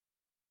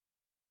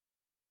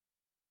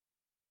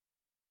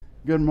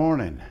Good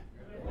morning.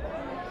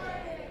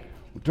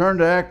 We'll turn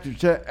to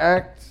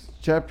Acts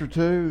chapter 2,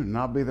 and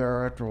I'll be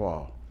there after a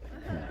while.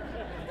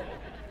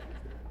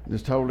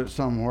 Just hold it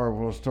somewhere.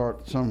 We'll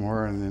start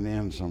somewhere and then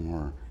end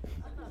somewhere.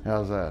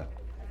 How's that?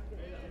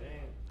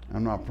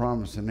 I'm not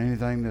promising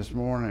anything this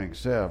morning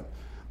except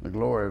the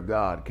glory of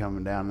God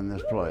coming down in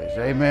this place.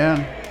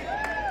 Amen.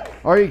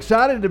 Are you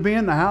excited to be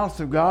in the house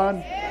of God?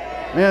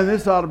 Man,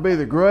 this ought to be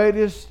the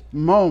greatest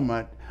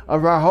moment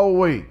of our whole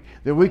week.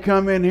 That we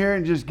come in here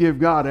and just give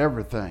God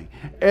everything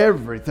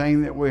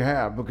that we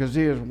have, because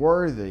He is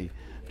worthy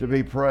to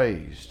be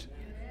praised.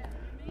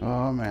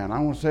 Oh man, I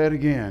want to say it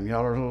again.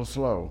 Y'all are a little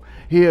slow.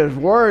 He is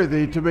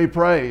worthy to be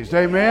praised.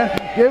 Amen.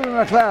 Give Him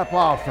a clap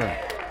offering.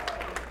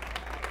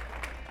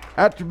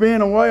 After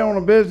being away on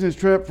a business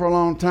trip for a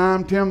long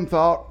time, Tim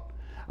thought,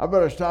 I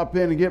better stop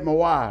in and get my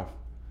wife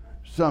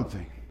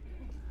something.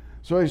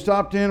 So he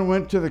stopped in and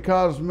went to the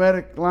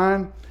cosmetic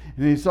line,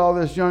 and he saw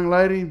this young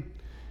lady.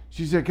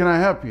 She said, can I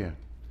help you?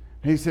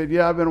 He said,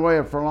 yeah, I've been away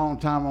for a long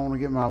time. I want to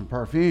get my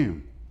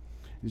perfume.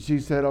 And she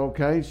said,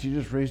 okay. She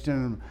just reached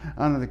in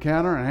under the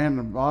counter and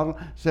handed the bottle,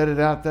 set it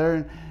out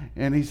there.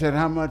 And he said,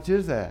 how much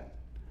is that?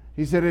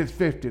 He said, it's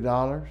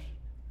 $50.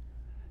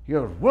 He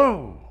goes,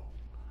 whoa,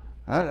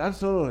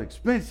 that's a little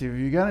expensive.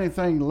 You got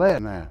anything less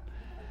than that?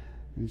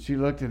 And she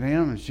looked at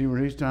him, and she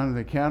reached under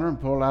the counter and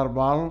pulled out a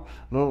bottle,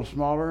 a little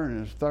smaller,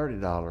 and it's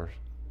 $30.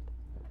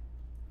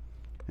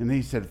 And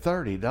he said,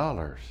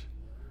 $30?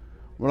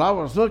 Well, I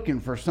was looking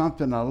for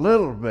something a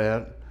little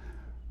bit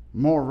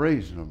more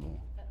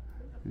reasonable.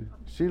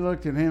 She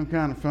looked at him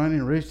kind of funny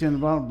and reached in the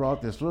bottle and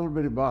brought this little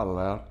bitty bottle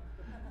out.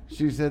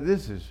 She said,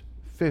 this is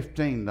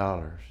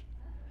 $15.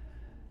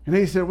 And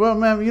he said, well,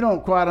 ma'am, you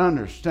don't quite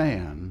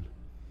understand.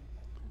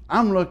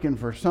 I'm looking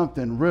for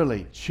something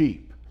really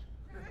cheap.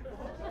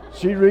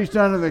 She reached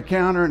under the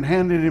counter and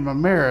handed him a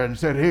mirror and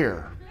said,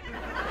 here.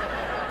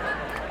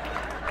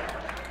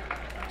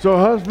 So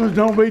husbands,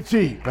 don't be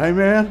cheap.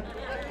 Amen.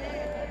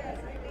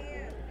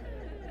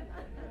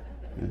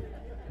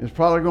 It's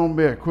probably going to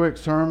be a quick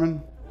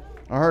sermon.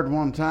 I heard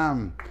one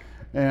time,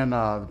 and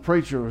the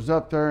preacher was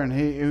up there, and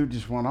he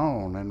just went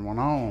on and went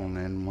on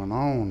and went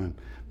on, and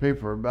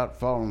people were about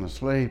falling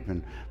asleep.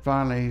 And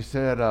finally he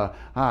said,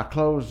 I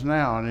close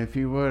now, and if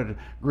you would,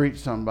 greet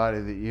somebody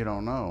that you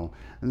don't know.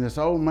 And this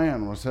old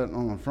man was sitting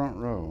on the front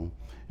row,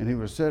 and he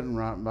was sitting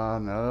right by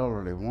an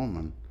elderly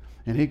woman,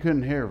 and he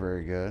couldn't hear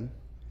very good.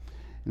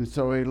 And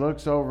so he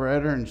looks over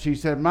at her, and she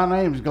said, my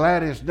name's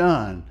Gladys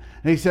Dunn.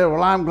 And he said,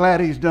 well, I'm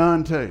glad he's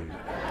done too.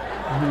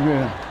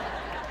 Amen.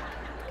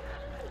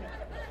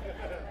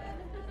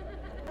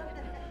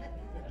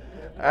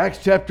 Acts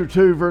chapter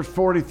 2, verse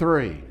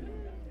 43.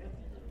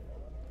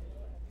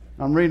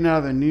 I'm reading out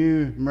of the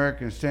New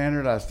American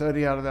Standard. I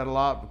study out of that a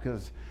lot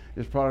because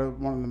it's probably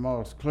one of the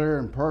most clear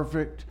and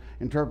perfect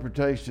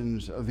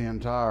interpretations of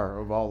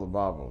all the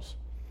Bibles.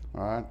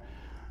 All right.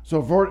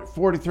 So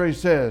 43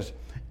 says,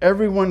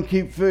 everyone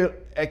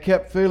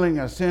kept feeling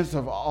a sense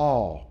of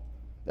awe.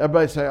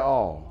 Everybody say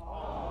awe.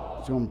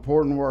 It's an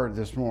important word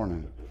this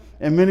morning.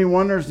 And many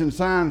wonders and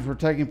signs were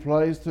taking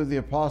place through the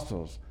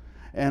apostles.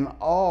 And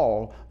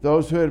all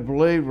those who had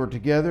believed were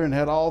together and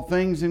had all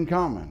things in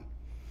common.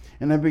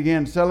 And they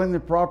began selling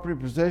their property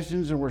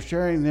possessions and were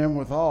sharing them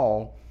with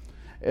all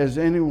as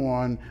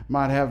anyone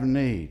might have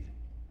need.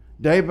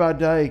 Day by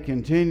day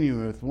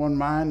continue with one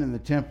mind in the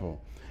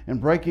temple, and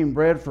breaking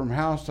bread from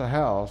house to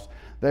house,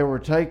 they were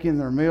taking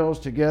their meals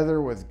together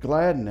with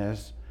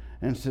gladness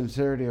and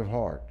sincerity of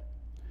heart,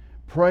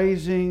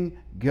 praising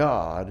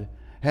God,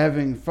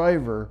 having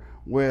favor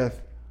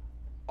with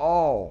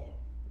all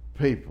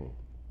people.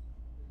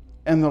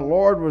 And the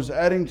Lord was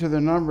adding to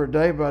the number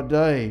day by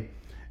day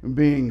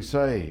being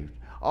saved.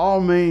 All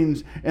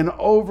means an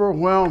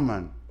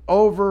overwhelming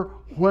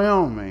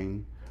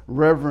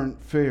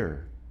reverent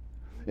fear.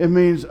 It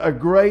means a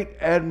great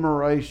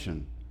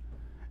admiration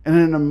and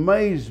an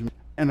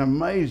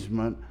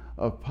amazement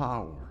of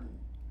power.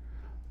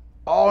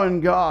 Awe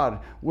in God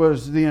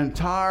was the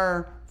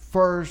entire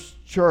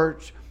first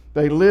church.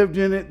 They lived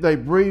in it, they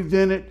breathed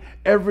in it,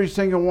 every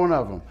single one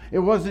of them. It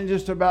wasn't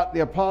just about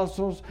the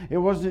apostles, it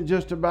wasn't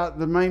just about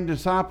the main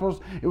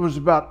disciples, it was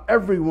about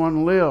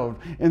everyone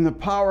lived in the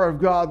power of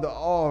God, the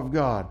awe of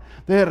God.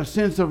 They had a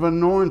sense of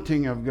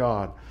anointing of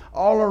God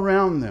all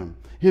around them.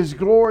 His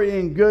glory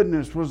and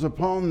goodness was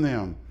upon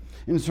them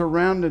and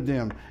surrounded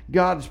them.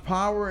 God's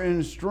power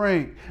and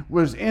strength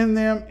was in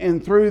them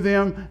and through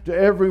them to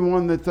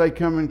everyone that they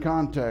come in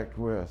contact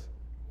with.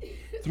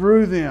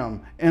 Through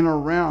them and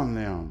around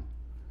them.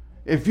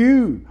 If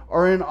you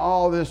are in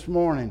awe this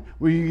morning,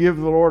 will you give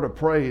the Lord a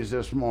praise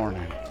this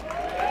morning?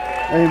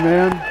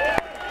 Amen.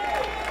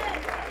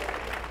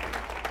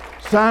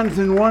 Signs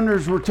and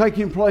wonders were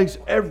taking place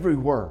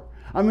everywhere.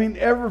 I mean,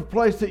 every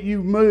place that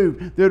you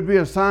moved, there'd be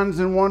a signs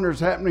and wonders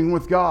happening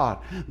with God.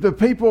 The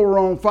people were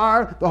on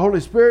fire. The Holy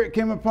Spirit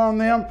came upon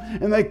them,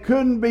 and they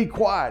couldn't be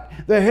quiet.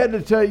 They had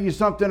to tell you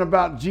something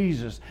about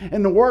Jesus.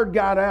 And the word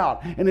got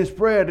out, and it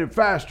spread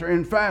faster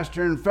and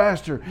faster and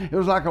faster. It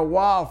was like a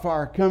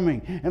wildfire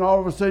coming, and all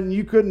of a sudden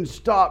you couldn't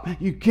stop.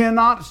 You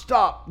cannot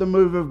stop the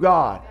move of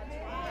God.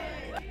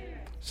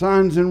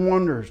 Signs and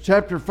wonders.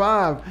 Chapter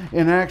 5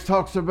 in Acts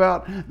talks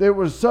about there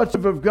was such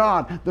of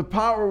God. The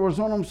power was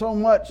on them so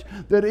much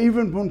that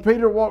even when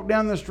Peter walked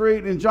down the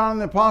street and John and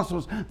the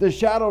apostles, the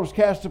shadows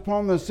cast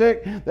upon the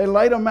sick. They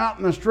laid them out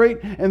in the street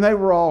and they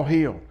were all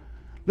healed.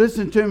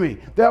 Listen to me.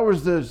 That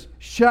was the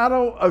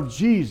shadow of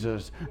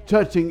Jesus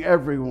touching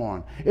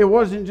everyone. It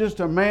wasn't just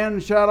a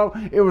man's shadow.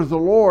 It was the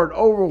Lord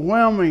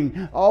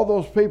overwhelming all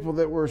those people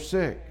that were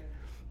sick.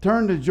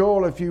 Turn to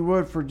Joel, if you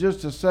would, for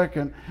just a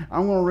second.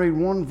 I'm going to read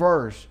one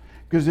verse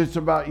because it's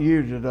about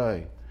you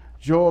today.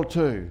 Joel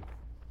 2.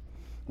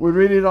 We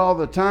read it all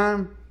the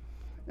time,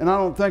 and I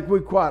don't think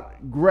we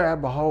quite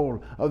grab a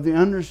hold of the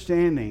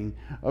understanding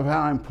of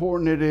how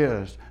important it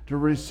is to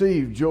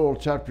receive Joel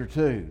chapter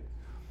 2.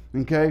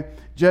 Okay?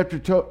 Chapter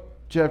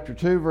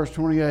 2, verse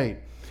 28.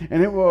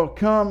 And it will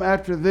come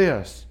after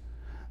this,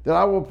 that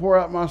I will pour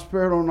out my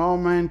spirit on all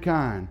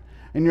mankind.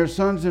 And your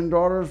sons and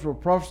daughters will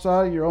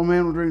prophesy, your old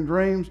men will dream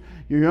dreams,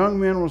 your young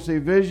men will see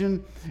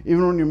vision,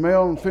 even on your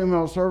male and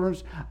female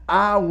servants.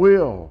 I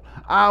am,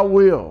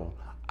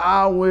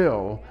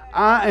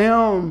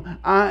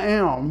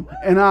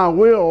 and I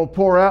will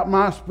pour out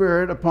my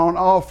spirit upon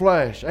all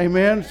flesh.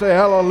 Amen? Say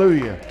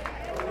hallelujah.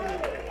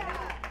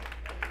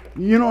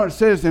 You know what it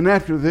says, and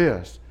after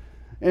this.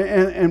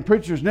 And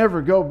preachers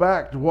never go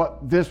back to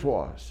what this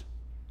was.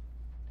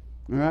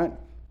 All right?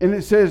 And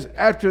it says,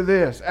 after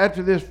this,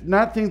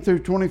 19 through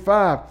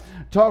 25,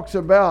 talks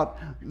about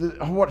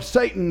what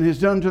Satan has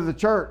done to the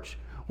church,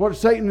 what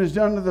Satan has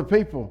done to the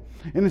people.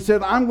 And it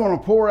said, I'm going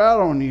to pour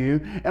out on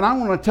you, and I'm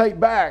going to take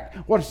back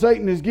what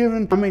Satan has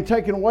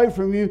taken away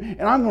from you,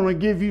 and I'm going to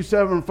give you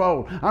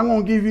sevenfold. I'm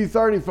going to give you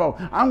 30-fold.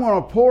 I'm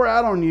going to pour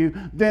out on you.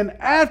 Then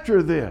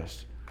after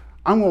this,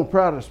 I'm going to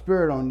pour out a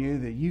spirit on you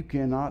that you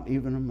cannot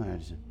even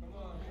imagine.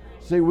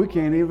 See, we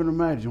can't even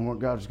imagine what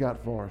God's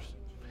got for us.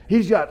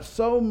 He's got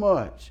so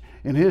much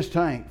in His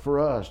tank for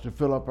us to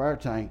fill up our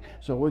tank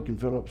so we can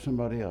fill up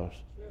somebody else.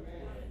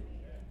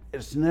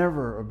 It's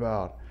never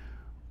about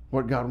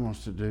what God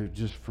wants to do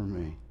just for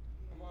me.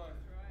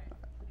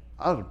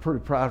 I was a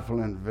pretty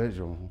prideful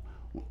individual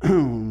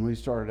when we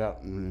started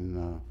out,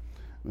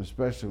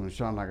 especially when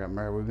Sean and I got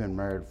married. We've been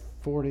married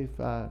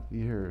 45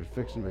 years,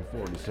 fixing to be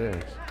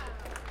 46.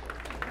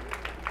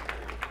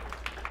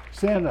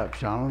 Stand up,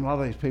 Shauna. A lot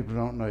of these people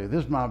don't know you.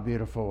 This is my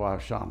beautiful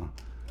wife, Shauna.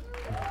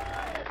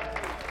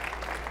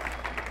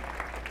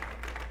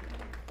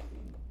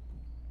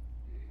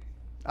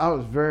 I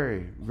was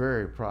very,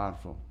 very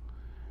prideful.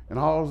 And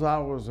all I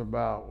was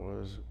about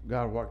was,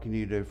 God, what can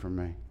you do for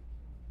me?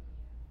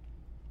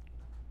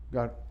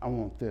 God, I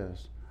want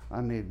this.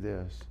 I need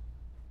this.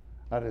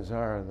 I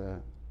desire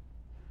that.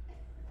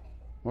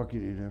 What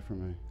can you do for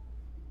me?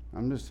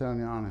 I'm just telling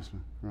you honestly,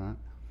 right?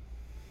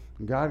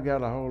 And God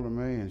got a hold of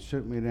me and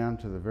shook me down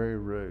to the very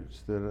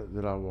roots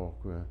that I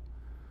walk with.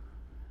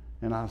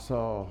 And I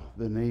saw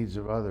the needs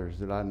of others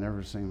that I'd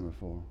never seen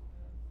before.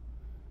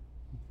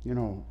 You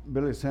know,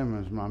 Billy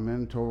Simmons, my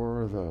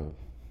mentor,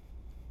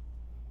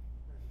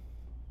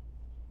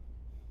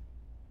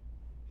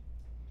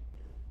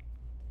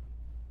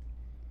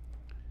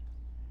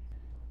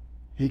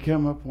 he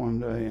came up one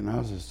day, and I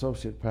was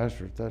associate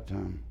pastor at that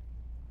time.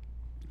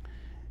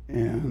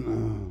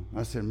 And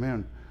I said,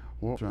 man,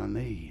 what do I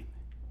need?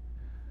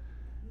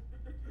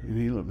 And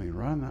he looked me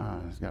right in the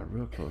eyes, got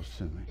real close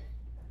to me.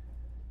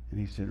 And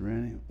he said,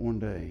 Randy, one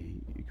day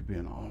you could be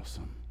an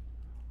awesome,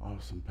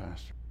 awesome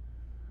pastor,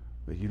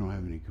 but you don't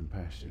have any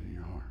compassion in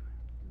your heart.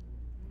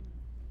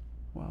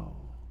 Whoa.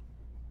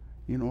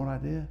 You know what I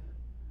did?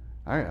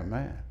 I got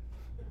mad.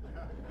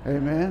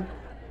 Amen?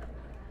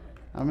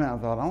 I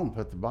thought, I'm going to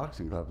put the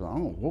boxing gloves on.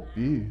 I'm going to whoop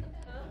you.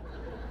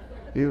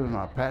 He was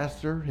my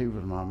pastor. He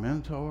was my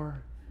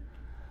mentor.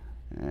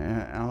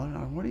 And I was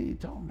like, what are you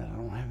talking about? I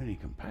don't have any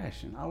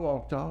compassion. I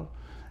walked off,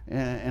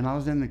 and I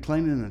was in the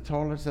cleaning the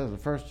toilets. That was the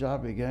first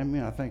job he gave me.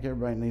 I think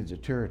everybody needs a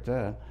tour at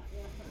that.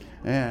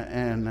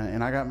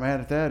 And I got mad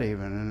at that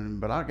even,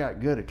 but I got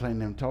good at cleaning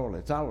them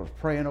toilets. I was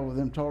praying over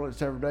them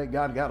toilets every day.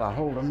 God got a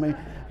hold of me,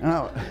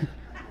 and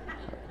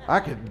I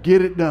could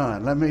get it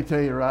done. Let me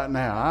tell you right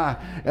now, I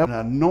am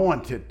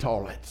anointed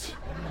toilets.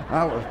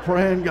 I was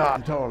praying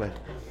God toilet,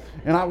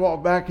 and I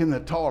walked back in the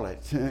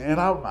toilets, and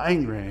I was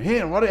angry.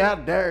 How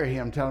dare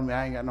him telling me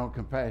I ain't got no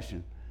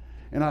compassion?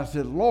 And I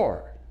said,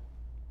 Lord,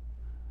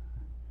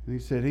 and he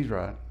said, he's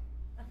right.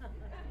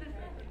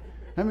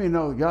 How many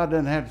know that God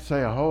doesn't have to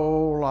say a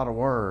whole lot of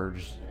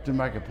words to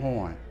make a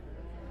point?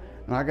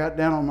 And I got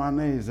down on my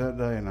knees that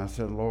day and I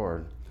said,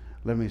 Lord,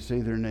 let me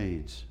see their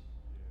needs.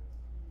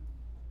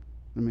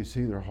 Let me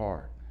see their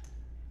heart.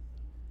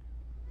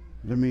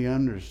 Let me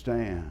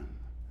understand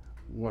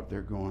what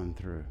they're going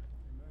through.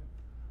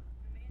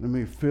 Let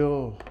me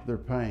feel their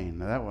pain.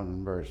 Now, that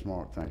wasn't a very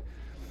smart thing.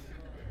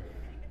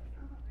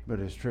 But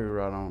it's true,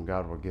 right on.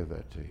 God will give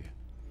that to you.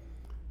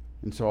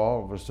 And so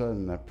all of a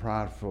sudden, that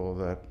prideful,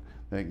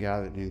 that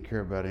guy that didn't care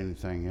about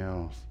anything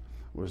else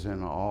was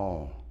in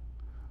awe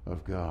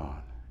of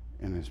God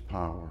and His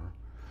power.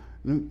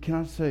 Can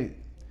I say,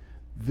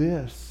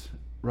 this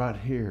right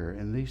here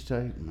in these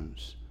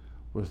statements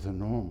was the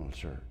normal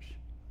church.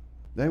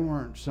 They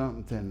weren't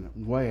something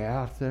way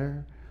out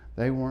there.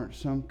 They weren't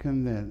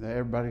something that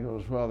everybody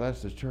goes, well,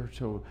 that's the church.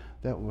 So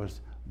that was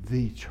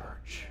the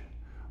church.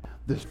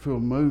 This full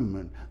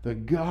movement, the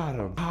God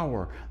of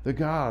power, the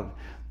God.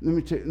 Let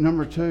me tell you,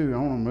 number two, I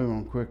want to move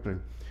on quickly.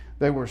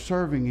 They were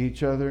serving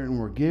each other and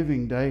were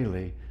giving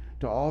daily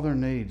to all their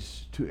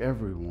needs to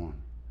everyone.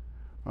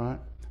 All right?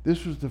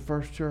 This was the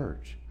first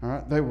church. All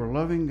right? They were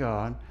loving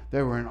God.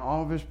 They were in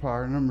awe of His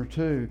power. Number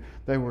two,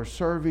 they were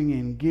serving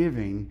and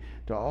giving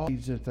to all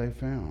needs that they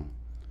found.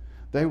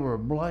 They were a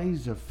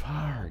blaze of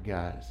fire,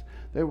 guys.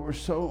 They were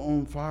so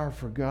on fire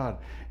for God.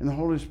 And the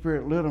Holy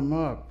Spirit lit them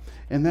up.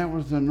 And that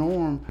was the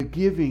norm,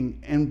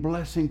 giving and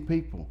blessing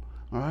people.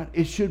 All right?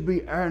 It should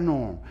be our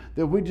norm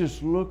that we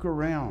just look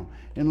around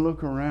and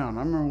look around.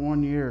 I remember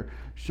one year,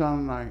 Sean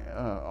and I,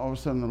 all of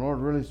a sudden the Lord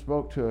really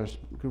spoke to us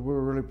because we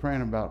were really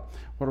praying about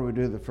what do we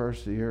do the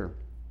first of the year.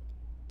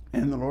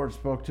 And the Lord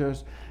spoke to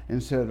us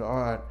and said, all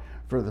right,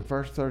 for the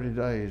first 30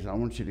 days, I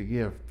want you to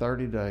give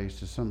 30 days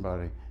to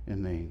somebody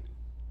in need.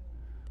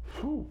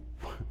 Whew.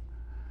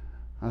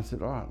 I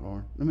said, all right,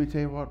 Lord, let me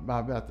tell you what, by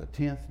about the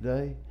 10th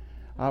day,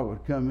 I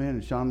would come in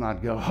and Sean and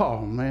I'd go,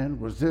 oh man,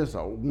 was this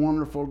a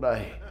wonderful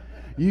day.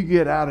 You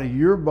get out of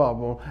your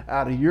bubble,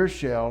 out of your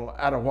shell,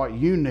 out of what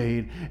you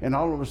need, and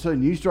all of a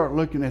sudden you start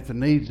looking at the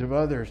needs of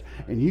others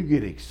and you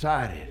get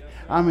excited.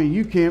 I mean,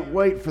 you can't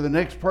wait for the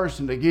next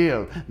person to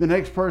give,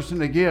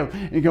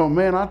 and go,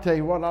 man, I'll tell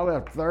you what, I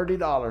left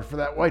 $30 for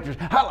that waitress.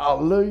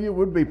 Hallelujah.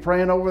 We'd be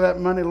praying over that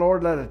money,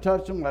 Lord, let it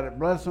touch them, let it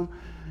bless them.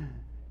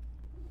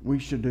 We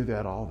should do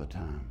that all the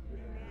time.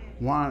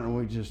 Why don't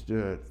we just do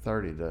it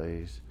 30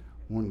 days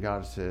when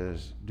God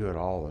says do it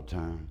all the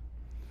time?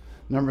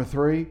 Number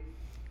three,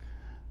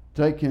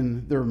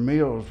 taking their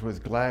meals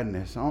with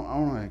gladness. I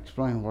want to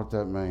explain what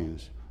that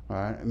means. All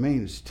right? It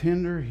means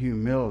tender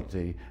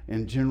humility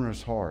and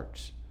generous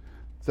hearts.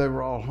 They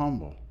were all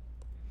humble.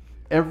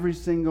 Every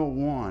single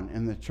one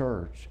in the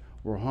church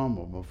were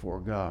humble before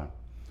God,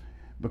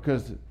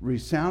 because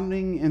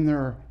resounding in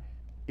their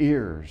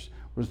ears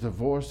was the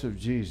voice of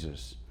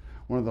Jesus.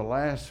 One of the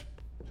last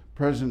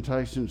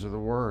presentations of the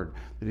word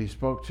that He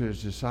spoke to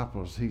His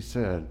disciples, He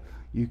said,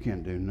 you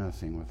can't do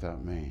nothing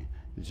without me,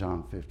 in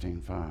John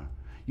 15:5.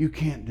 You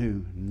can't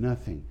do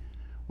nothing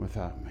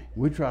without me.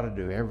 We try to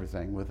do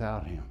everything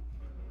without Him.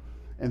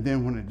 And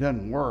then when it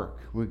doesn't work,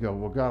 we go,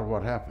 well, God,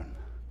 what happened?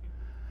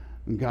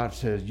 And God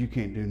says, you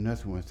can't do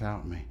nothing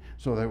without me.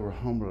 So they were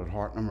humble at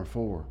heart. Number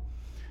four,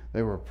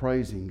 they were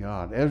praising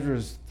God. Ezra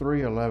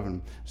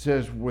 3:11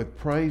 says, with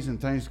praise and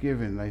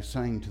thanksgiving, they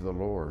sang to the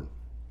Lord.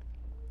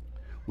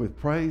 With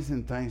praise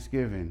and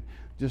thanksgiving,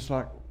 just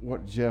like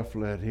what Jeff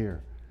led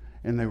here.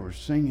 And they were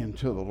singing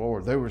to the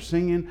Lord. They were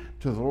singing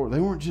to the Lord. They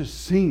weren't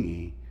just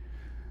singing.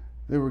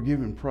 They were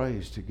giving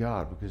praise to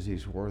God because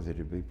He's worthy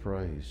to be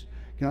praised.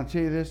 Can I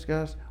tell you this,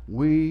 guys?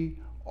 We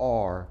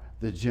are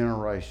the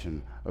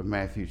generation of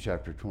Matthew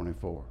chapter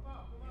 24.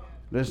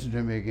 Listen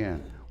to me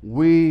again.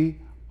 We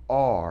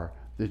are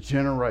the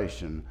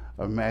generation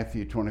of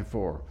Matthew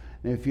 24.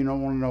 And if you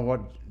don't want to know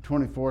what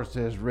 24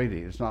 says, read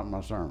it. It's not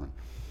my sermon.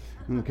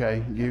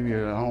 Okay, give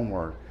you the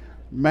homework.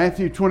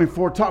 Matthew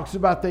 24 talks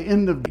about the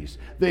end of these,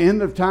 the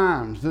end of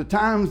times, the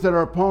times that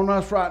are upon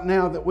us right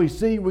now that we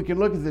see. We can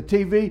look at the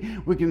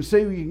TV, we can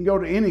see, we can go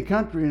to any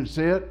country and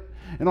see it,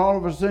 and all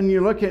of a sudden you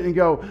look at it and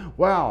go,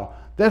 wow,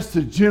 that's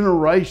the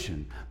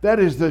generation. That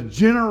is the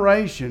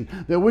generation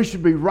that we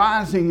should be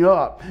rising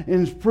up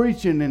and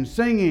preaching and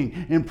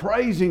singing and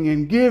praising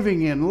and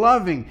giving and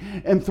loving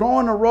and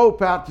throwing a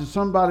rope out to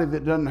somebody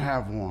that doesn't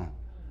have one.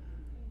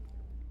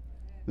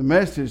 The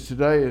message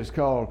today is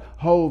called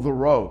Hold the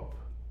Rope.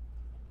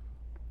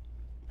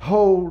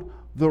 Hold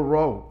the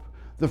rope.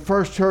 The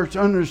first church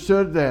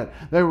understood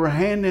that. They were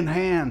hand in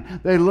hand.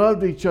 They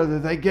loved each other.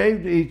 They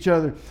gave to each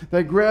other.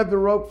 They grabbed the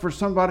rope for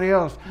somebody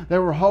else. They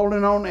were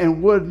holding on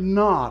and would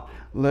not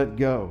let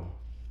go.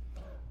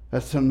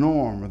 That's the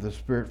norm of the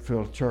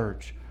Spirit-filled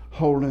church,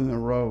 holding the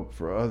rope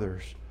for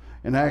others.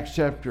 In Acts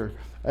chapter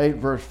 8,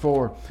 verse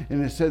 4,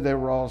 and it said they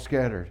were all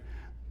scattered.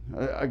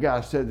 A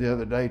guy said the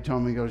other day,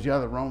 told me, he goes, yeah,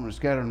 the Romans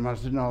scattered them. I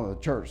said, no, the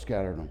church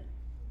scattered them.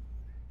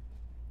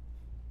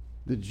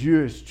 The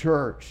Jewish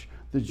church,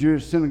 the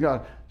Jewish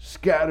synagogue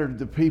scattered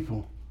the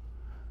people.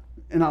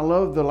 And I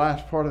love the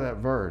last part of that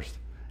verse.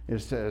 It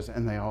says,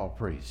 and they all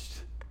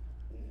preached.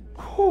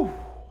 Whew.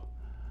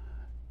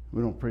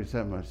 We don't preach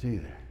that much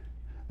either.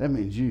 That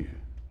means you.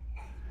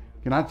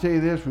 Can I tell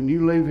you this? When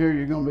you leave here,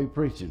 you're going to be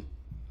preaching.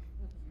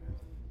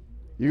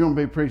 You're going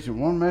to be preaching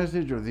one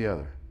message or the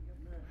other.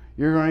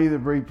 You're going to either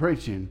be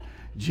preaching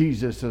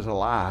Jesus is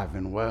alive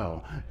and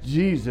well.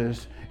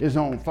 Jesus is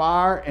on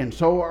fire, and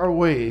so are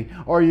we.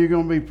 Or are you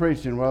going to be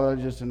preaching, well,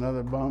 that's just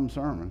another bum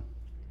sermon?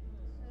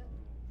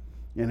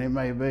 And it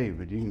may be,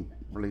 but you can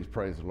at least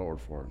praise the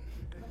Lord for it.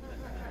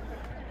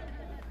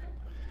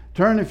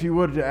 Turn, if you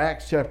would, to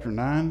Acts chapter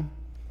 9.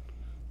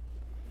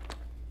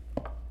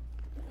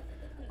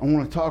 I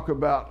want to talk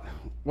about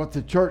what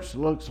the church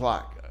looks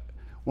like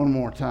one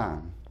more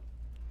time.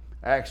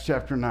 Acts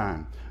chapter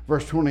 9,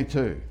 verse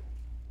 22.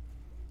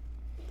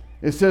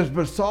 It says,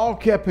 "But Saul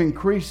kept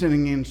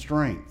increasing in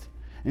strength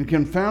and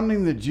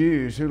confounding the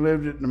Jews who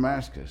lived at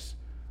Damascus."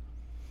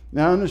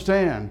 Now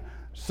understand,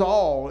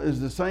 Saul is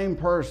the same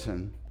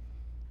person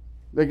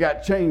that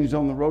got changed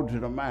on the road to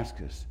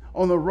Damascus.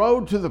 On the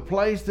road to the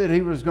place that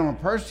he was going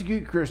to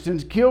persecute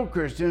Christians, kill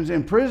Christians,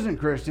 imprison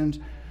Christians,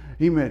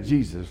 he met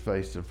Jesus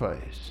face to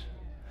face.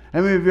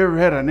 How many of you ever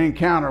had an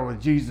encounter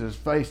with Jesus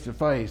face to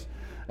face?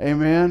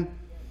 Amen?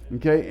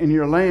 Okay, and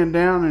you're laying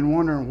down and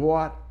wondering,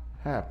 what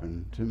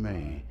happened to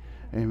me?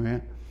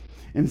 Amen.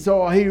 And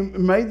so he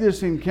made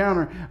this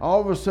encounter. All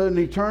of a sudden,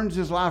 he turns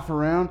his life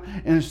around,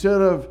 and instead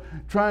of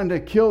trying to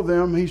kill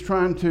them, he's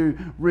trying to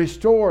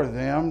restore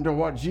them to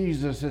what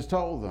Jesus has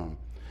told them.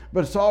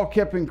 But Saul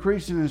kept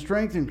increasing in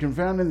strength and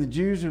confounding the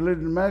Jews who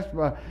lived in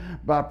Damascus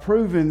by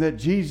proving that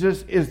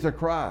Jesus is the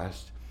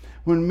Christ.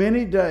 When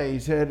many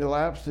days had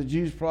elapsed, the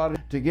Jews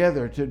plotted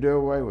together to do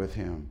away with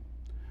him.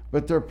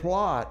 But their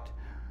plot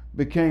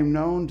became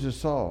known to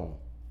Saul.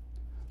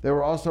 They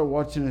were also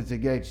watching at the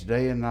gates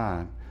day and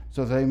night,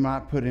 so they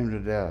might put him to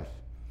death.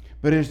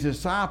 But his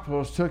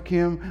disciples took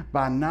him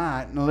by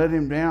night and let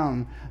him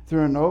down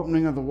through an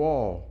opening of the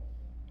wall,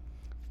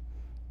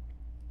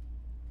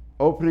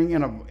 opening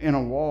in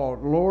a wall,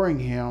 lowering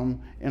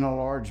him in a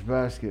large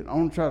basket. I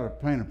want to try to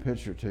paint a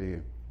picture to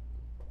you.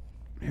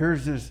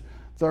 Here's this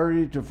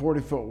 30 to 40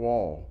 foot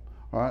wall.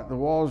 All right, the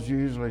wall's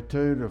usually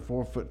 2 to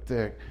 4 foot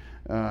thick,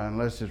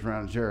 unless it's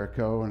around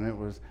Jericho, and it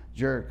was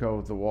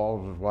Jericho. The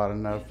walls was wide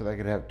enough that they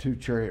could have 2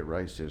 chariot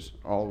races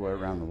all the way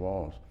around the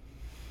walls.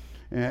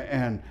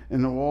 And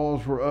the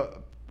walls were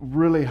up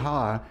really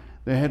high.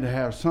 They had to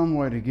have some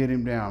way to get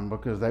him down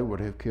because they would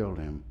have killed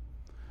him.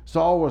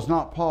 Saul was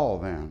not Paul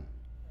then.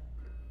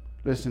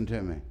 Listen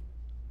to me.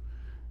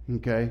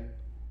 Okay?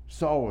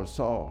 Saul was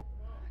Saul.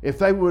 If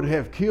they would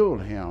have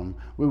killed him,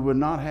 we would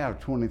not have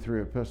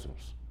 23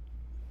 epistles.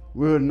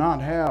 We would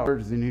not have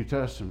the New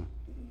Testament.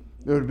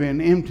 There would be an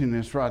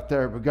emptiness right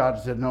there, but God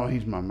said, no,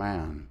 he's my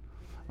man.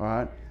 All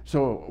right?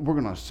 So we're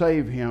going to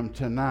save him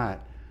tonight.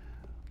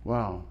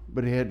 Wow.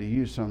 But he had to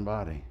use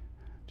somebody,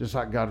 just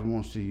like God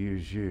wants to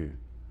use you.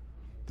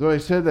 So he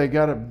said they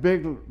got a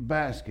big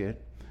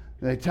basket.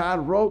 They tied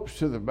ropes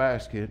to the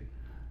basket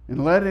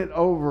and let it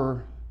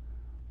over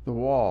the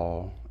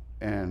wall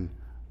and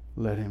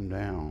let him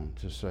down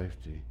to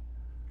safety.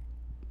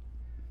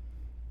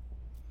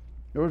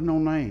 There was no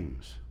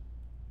names.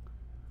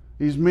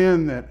 These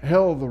men that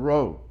held the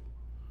rope,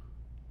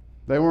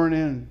 they weren't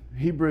in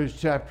Hebrews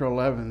chapter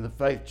 11, the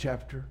faith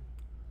chapter.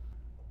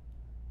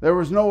 There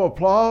was no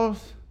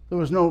applause. There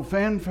was no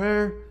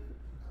fanfare.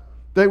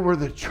 They were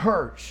the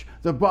church,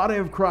 the body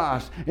of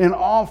Christ, and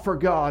all for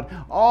God.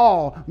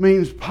 All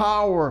means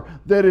power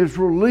that is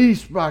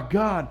released by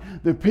God.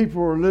 The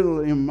people were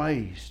literally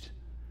amazed.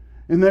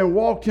 And they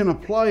walked in a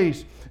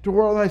place to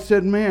where they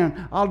said,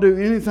 man, I'll do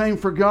anything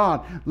for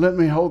God. Let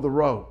me hold the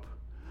rope.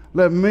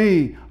 Let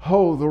me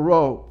hold the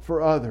rope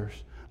for others.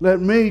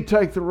 Let me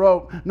take the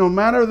rope. No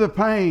matter the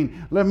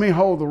pain, let me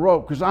hold the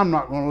rope, because I'm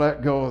not going to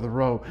let go of the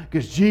rope,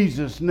 because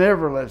Jesus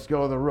never lets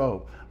go of the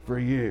rope for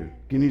you.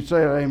 Can you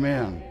say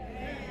amen? Amen.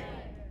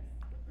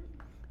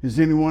 Has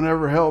anyone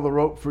ever held the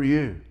rope for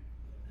you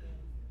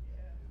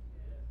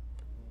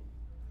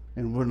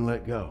and wouldn't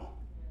let go?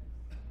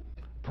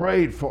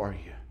 Prayed for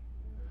you.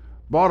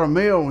 Bought a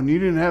meal when you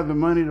didn't have the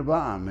money to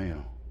buy a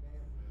meal.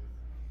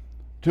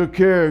 Took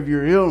care of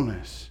your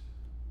illness.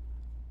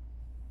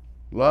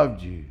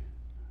 Loved you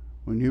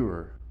when you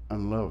were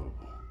unlovable.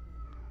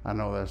 I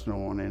know that's no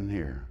one in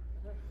here.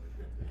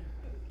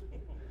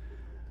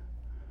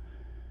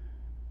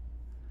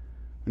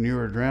 When you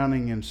were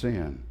drowning in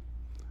sin,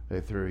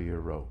 they threw you a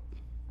rope.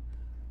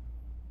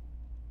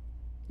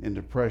 In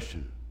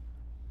depression,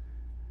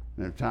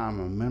 in a time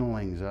of mental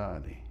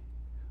anxiety,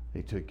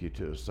 they took you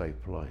to a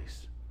safe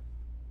place.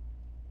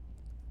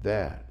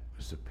 That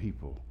was the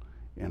people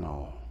in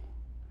all.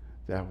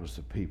 That was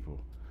the people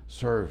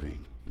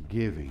serving,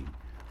 giving,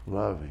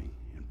 loving,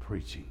 and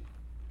preaching.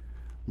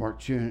 Mark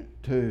chapter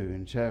 2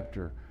 and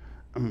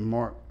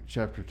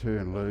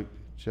Luke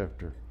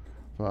chapter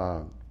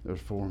 5,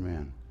 there's 4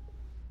 men.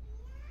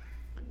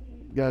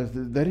 Guys,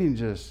 they didn't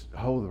just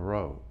hold the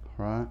rope,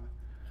 right?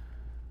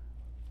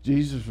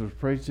 Jesus was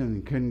preaching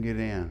and couldn't get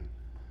in.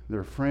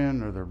 Their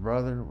friend or their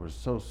brother was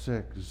so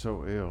sick and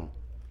so ill.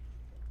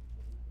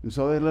 And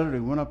so they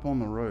literally went up on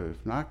the roof.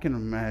 Now I can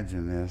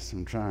imagine this.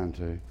 I'm trying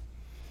to.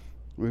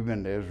 We've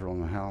been to Israel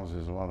and the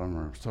houses. A lot of them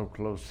are so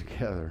close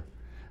together.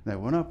 They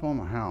went up on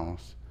the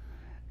house.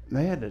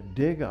 They had to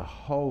dig a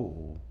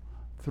hole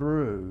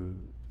through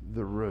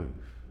the roof.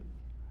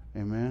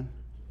 Amen?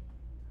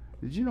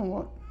 Did you know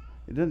what?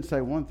 It doesn't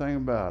say one thing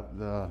about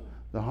the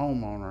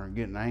homeowner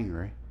getting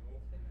angry.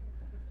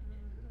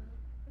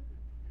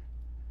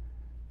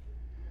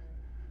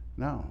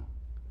 No.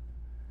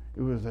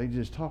 They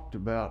just talked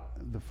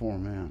about the 4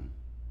 men.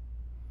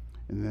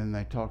 And then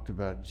they talked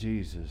about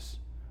Jesus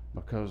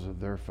because of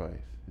their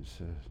faith. It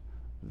says,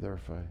 their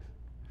faith.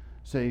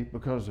 See,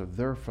 because of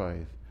their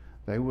faith,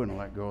 they wouldn't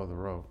let go of the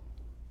rope.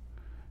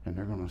 And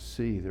they're going to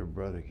see their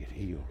brother get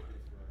healed.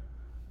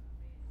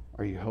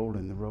 Are you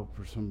holding the rope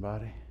for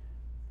somebody?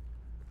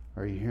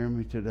 Are you hearing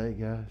me today,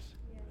 guys?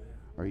 Yes.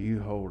 Are you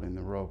holding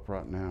the rope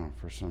right now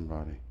for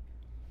somebody?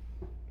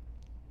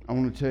 I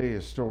want to tell you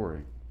a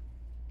story.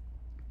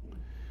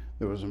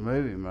 There was a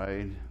movie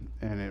made,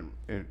 and at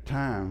the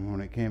time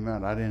when it came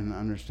out, I didn't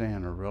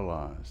understand or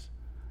realize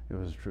it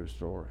was a true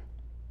story.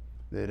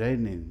 They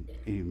didn't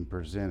even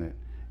present it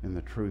in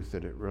the truth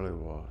that it really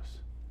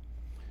was.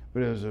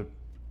 But it was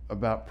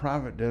about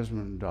Private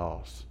Desmond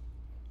Doss.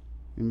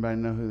 Anybody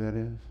know who that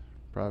is?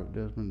 Private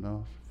Desmond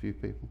Doss? A few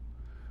people.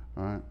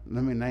 All right.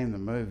 Let me name the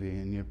movie,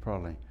 and you'll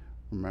probably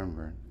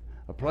remember it.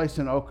 A place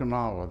in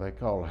Okinawa they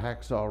call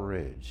Hacksaw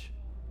Ridge.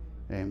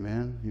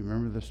 Amen. You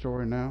remember the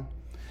story now?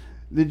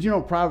 Did you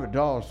know Private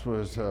Doss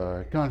was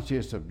a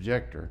conscientious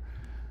objector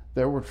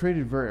that were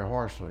treated very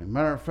harshly?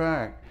 Matter of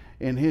fact,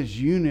 in his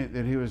unit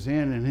that he was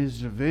in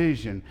his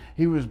division,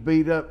 he was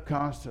beat up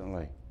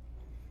constantly.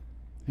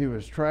 He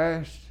was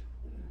trashed.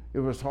 It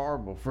was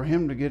horrible. For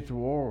him to get to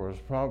war was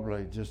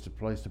probably just a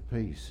place of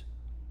peace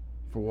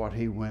for what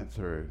he went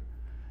through.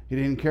 He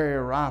didn't carry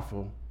a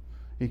rifle.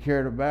 He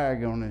carried a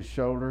bag on his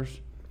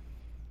shoulders.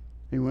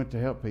 He went to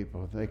help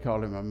people. They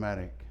called him a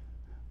medic.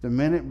 The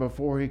minute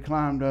before he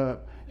climbed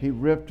up, he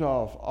ripped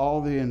off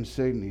all the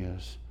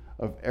insignias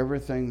of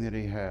everything that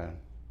he had.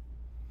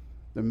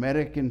 The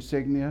medic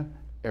insignia,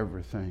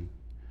 everything.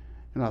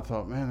 And I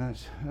thought, man,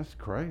 that's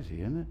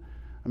crazy, isn't it?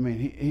 I mean,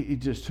 he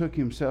just took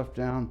himself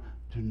down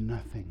to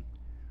nothing.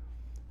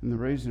 And the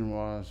reason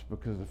was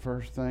because the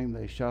first thing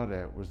they shot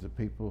at was the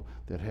people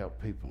that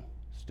help people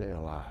stay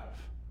alive.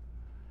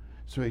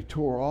 So he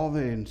tore all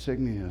the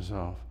insignias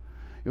off.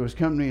 It was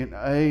Company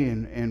A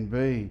and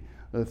B,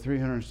 the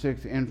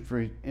 306th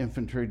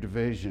Infantry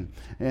Division,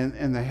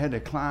 and they had to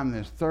climb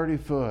this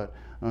 30-foot,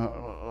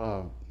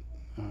 I'm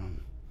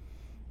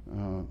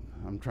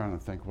trying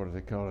to think, what do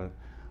they call it,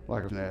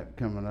 like that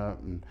coming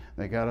up, and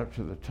they got up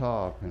to the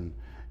top, and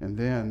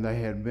then they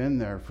had been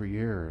there for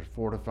years,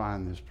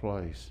 fortifying this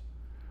place,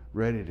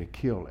 ready to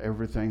kill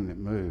everything that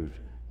moved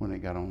when it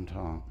got on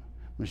top.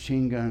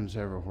 Machine guns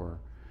everywhere.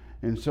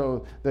 And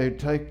so they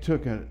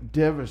took a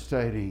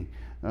devastating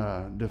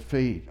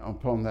defeat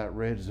upon that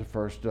ridge the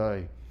first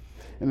day.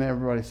 And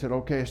everybody said,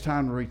 okay, it's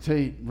time to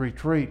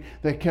retreat.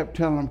 They kept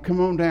telling them, come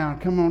on down,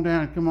 come on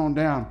down, come on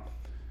down.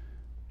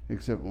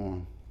 Except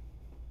one.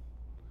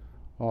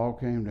 All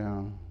came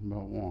down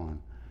but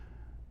one.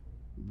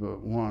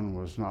 But one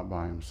was not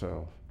by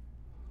himself.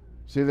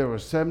 See, there were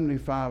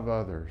 75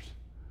 others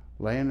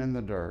laying in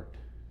the dirt,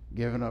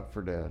 given up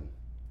for dead.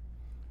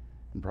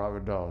 And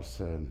Private Doss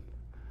said,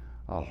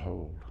 I'll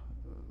hold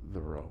the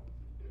rope.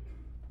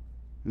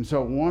 And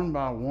so one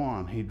by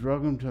one, he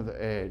drug them to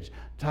the edge,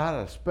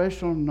 tied a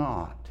special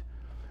knot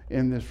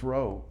in this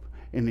rope,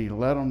 and he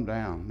let them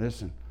down.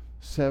 Listen,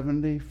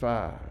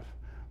 75.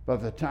 By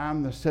the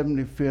time the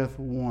 75th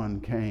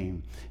one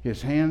came,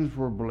 his hands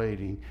were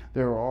bleeding.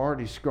 They were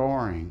already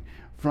scarring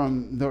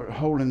from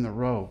holding the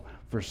rope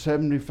for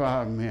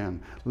 75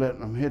 men,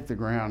 letting them hit the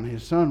ground.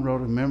 His son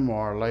wrote a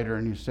memoir later,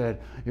 and he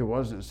said it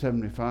wasn't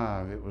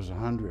 75, it was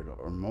 100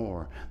 or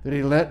more that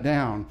he let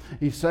down.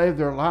 He saved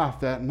their life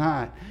that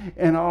night,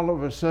 and all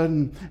of a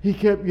sudden, he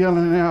kept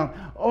yelling out,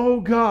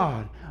 oh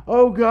God,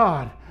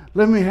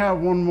 let me have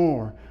one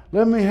more.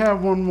 Let me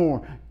have one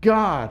more.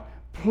 God,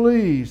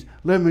 please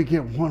let me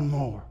get one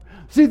more.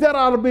 See, that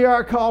ought to be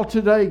our call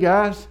today,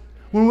 guys.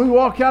 When we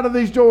walk out of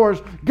these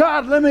doors,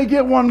 God, let me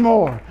get one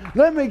more.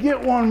 Let me get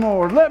one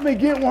more. Let me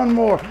get one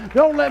more.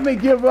 Don't let me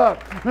give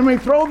up. Let me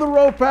throw the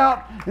rope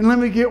out and let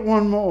me get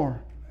one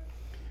more.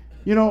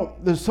 You know,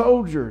 the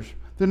soldiers,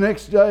 the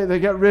next day, they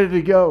got ready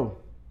to go.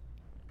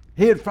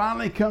 He had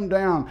finally come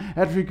down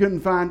after he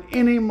couldn't find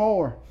any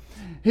more.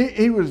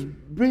 He was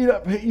beat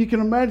up. You can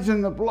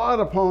imagine the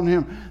blood upon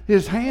him.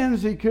 His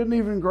hands he couldn't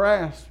even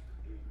grasp.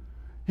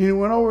 He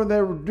went over,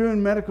 they were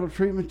doing medical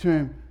treatment to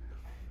him.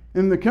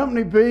 And the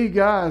Company B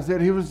guys,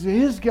 that he was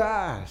his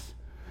guys.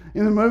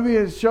 In the movie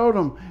it showed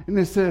them, and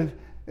they said,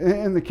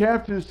 and the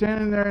captain is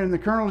standing there, and the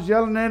colonel's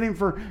yelling at him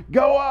for,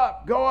 go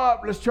up,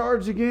 let's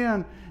charge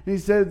again. And he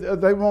said,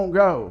 they won't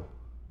go.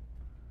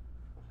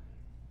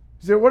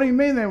 He said, what do you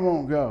mean they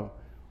won't go?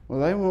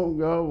 Well, they won't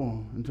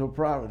go until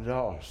Private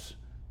Doss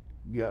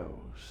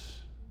goes.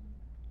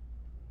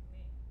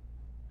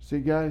 See,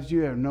 guys,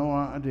 you have no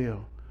idea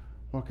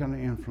what kind of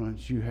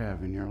influence you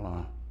have in your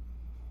life.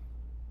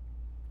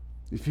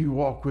 If you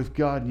walk with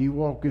God, and you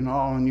walk in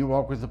awe, and you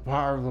walk with the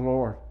power of the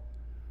Lord,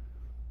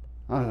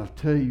 I'll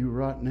tell you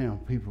right now,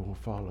 people will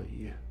follow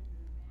you.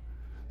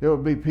 There will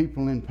be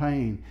people in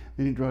pain.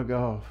 Then he drug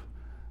off.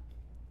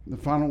 The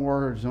final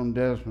words on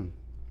Desmond.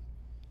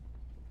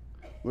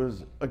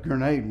 was a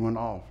grenade went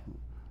off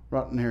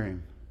right near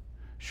him.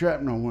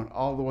 Shrapnel went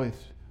all the way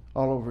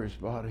all over his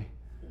body.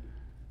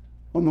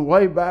 On the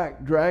way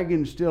back,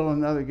 dragging still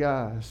another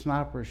guy, a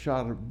sniper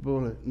shot a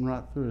bullet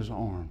right through his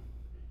arm.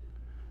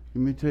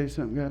 Let me tell you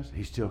something, guys.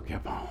 He still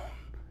kept on.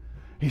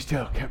 He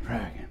still kept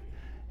dragging.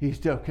 He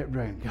still kept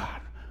dragging.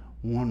 God,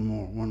 one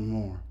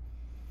more.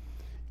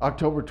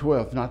 October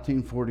 12th,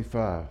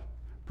 1945,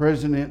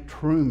 President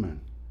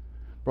Truman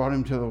brought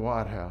him to the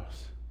White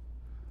House.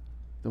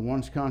 The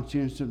once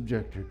conscientious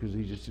objector, because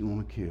he just didn't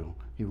want to kill.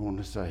 He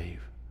wanted to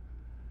save.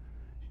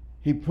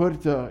 He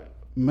put the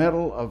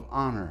Medal of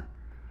Honor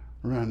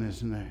around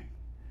his neck.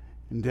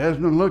 And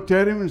Desmond looked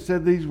at him and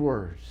said these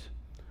words,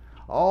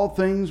 "All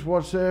things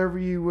whatsoever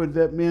you would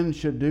that men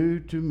should do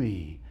to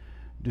me,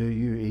 do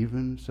you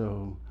even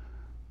so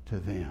to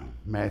them."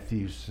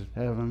 Matthew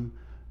 7:12.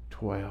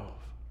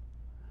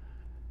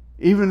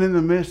 Even in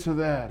the midst of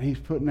that, he's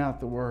putting out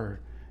the word.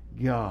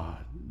 God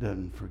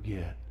doesn't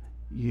forget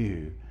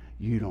you.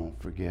 You don't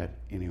forget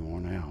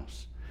anyone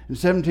else. In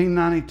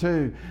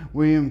 1792,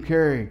 William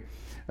Carey,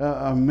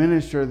 a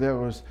minister that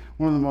was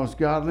one of the most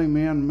godly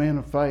men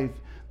of faith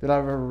that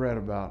I've ever read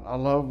about. I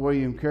love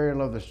William Carey. I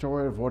love the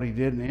story of what he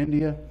did in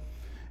India.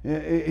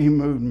 He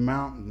moved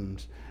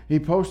mountains. He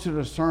posted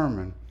a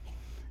sermon,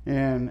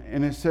 and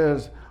it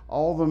says,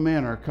 all the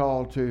men are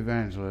called to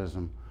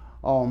evangelism.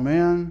 All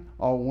men,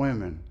 all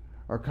women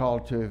are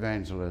called to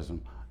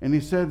evangelism. And he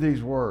said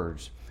these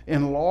words,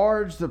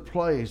 enlarge the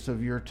place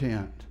of your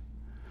tent.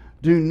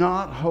 Do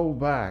not hold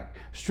back.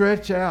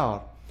 Stretch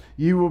out.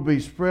 You will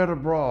be spread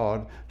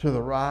abroad to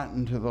the right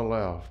and to the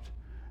left.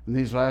 In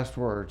these last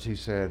words, he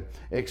said,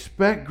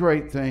 expect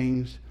great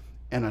things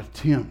and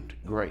attempt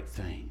great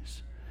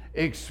things.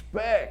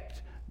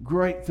 Expect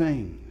great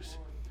things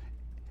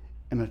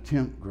and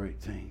attempt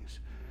great things.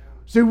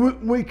 See,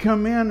 we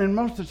come in, and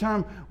most of the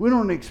time, we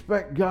don't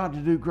expect God to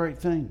do great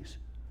things.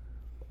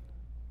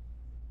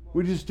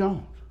 We just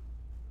don't.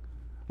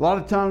 A lot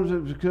of times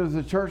it's because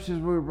of the churches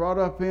we were brought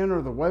up in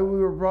or the way we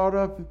were brought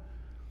up,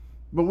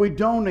 but we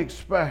don't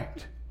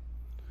expect,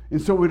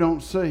 and so we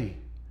don't see.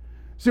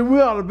 See,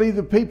 we ought to be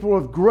the people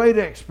of great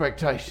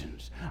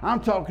expectations. I'm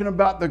talking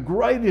about the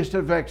greatest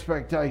of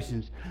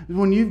expectations.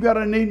 When you've got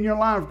a need in your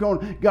life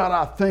going, God,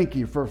 I thank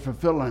you for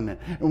fulfilling it.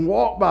 And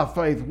walk by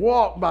faith.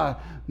 Walk by,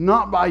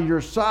 not by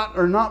your sight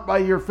or not by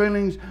your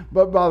feelings,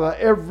 but by the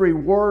every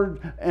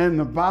word in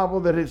the Bible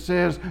that it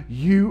says,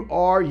 you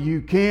are,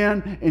 you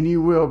can, and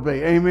you will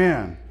be.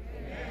 Amen.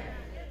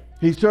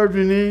 He served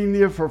in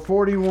India for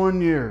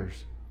 41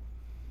 years.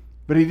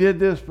 But he did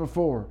this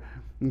before.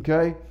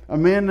 Okay? A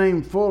man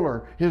named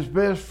Fuller, his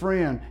best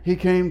friend, he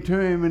came to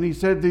him and he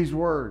said these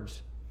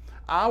words,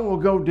 I will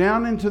go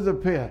down into the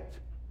pit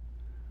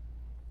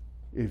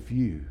if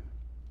you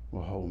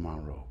will hold my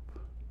rope.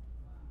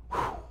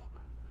 Whew.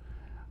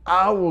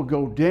 I will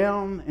go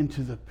down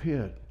into the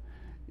pit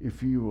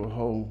if you will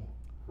hold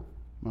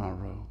my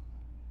rope.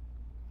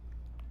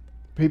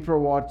 People are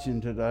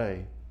watching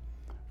today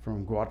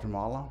from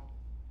Guatemala,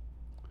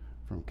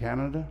 from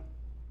Canada,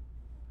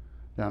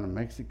 down to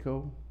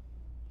Mexico,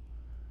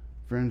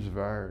 friends of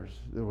ours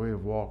that we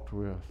have walked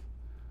with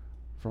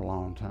for a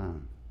long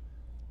time.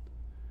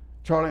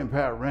 Charlie and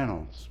Pat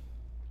Reynolds.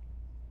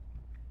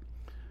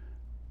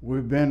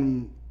 We've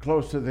been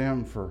close to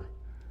them for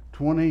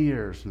 20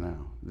 years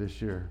now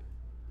this year.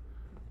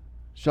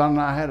 Sean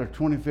and I had a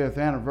 25th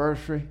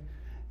anniversary,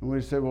 and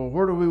we said, well,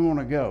 where do we want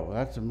to go?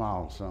 That's a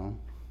milestone.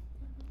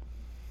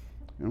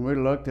 And we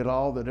looked at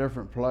all the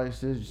different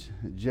places,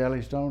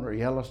 Jellystone or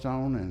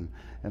Yellowstone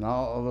and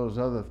all of those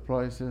other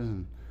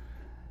places.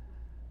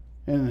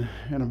 And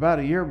about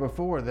a year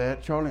before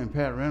that, Charlie and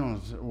Pat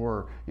Reynolds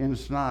were in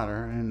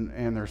Snyder,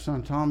 and their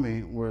son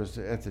Tommy was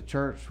at the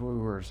church. We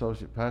were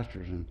associate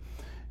pastors,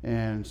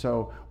 and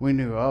so we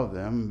knew of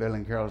them. Bill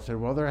and Carol said,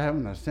 well, they're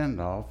having a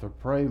send-off, a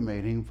prayer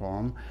meeting for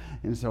them,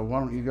 and so why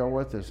don't you go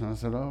with us? And I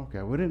said, oh,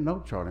 okay. We didn't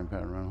know Charlie and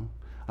Pat Reynolds.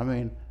 I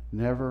mean,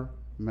 never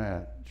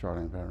met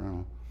Charlie and Pat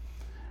Reynolds.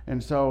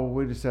 And so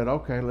we just said,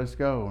 okay, let's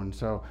go. And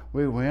so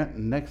we went,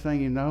 and next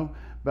thing you know,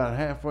 about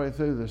halfway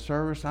through the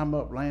service, I'm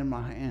up laying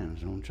my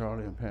hands on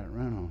Charlie and Pat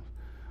Reynolds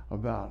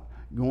about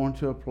going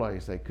to a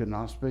place they could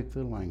not speak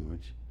the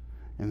language,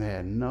 and they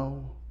had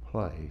no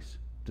place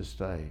to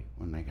stay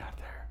when they got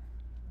there.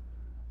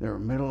 They were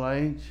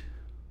middle-aged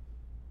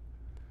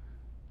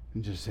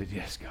and just said,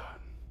 yes, God,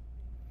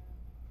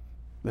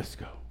 let's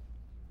go.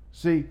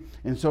 See,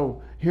 and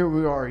so here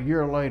we are a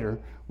year later.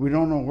 We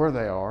don't know where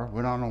they are.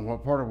 We don't know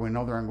what part of it. We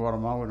know they're in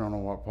Guatemala. We don't know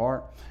what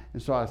part.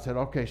 And so I said,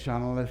 okay,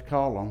 Shauna, let's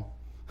call them.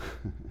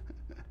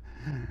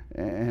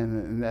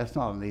 and that's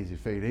not an easy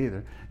feat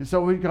either. And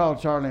so we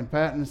called Charlie and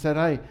Pat and said,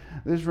 hey,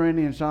 this is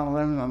Randy and Shauna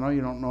Levins. I know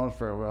you don't know us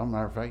very well.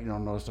 Matter of fact, you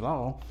don't know us at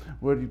all.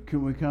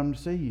 Can we come to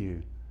see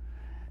you?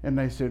 And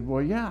they said,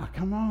 well, yeah,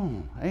 come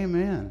on.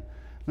 Amen.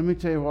 Let me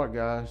tell you what,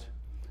 guys.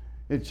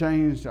 It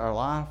changed our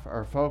life,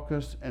 our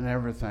focus, and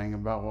everything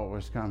about what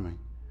was coming.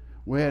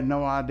 We had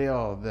no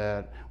idea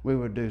that we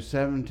would do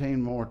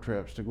 17 more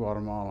trips to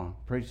Guatemala,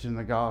 preaching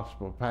the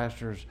gospel,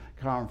 pastors'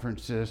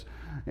 conferences,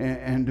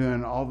 and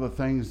doing all the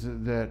things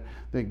that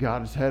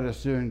God has had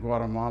us do in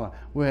Guatemala.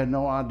 We had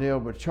no idea,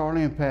 but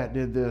Charlie and Pat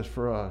did this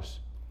for us.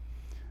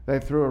 They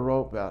threw a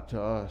rope out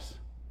to us.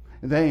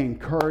 They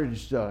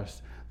encouraged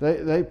us.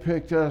 They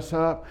picked us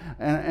up,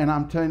 and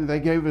I'm telling you, they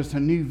gave us a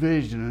new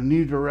vision, a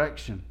new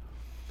direction.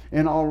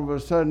 And all of a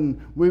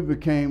sudden, we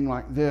became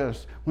like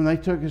this. When they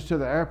took us to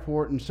the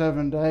airport in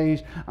 7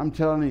 days, I'm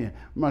telling you,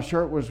 my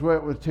shirt was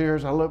wet with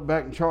tears. I looked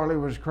back and Charlie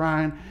was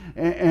crying.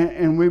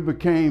 And we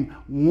became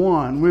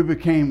one. We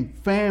became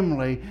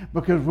family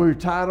because we were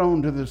tied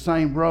on to the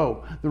same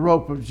rope, the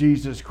rope of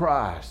Jesus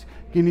Christ.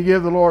 Can you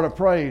give the Lord a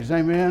praise?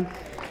 Amen?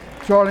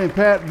 Charlie and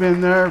Pat have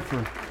been there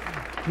for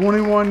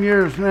 21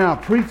 years now,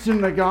 preaching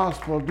the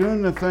gospel,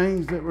 doing the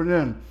things that we're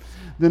doing.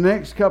 The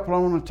next couple I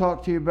want to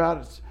talk to you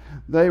about is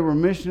they were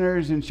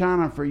missionaries in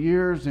China for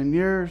years and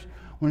years.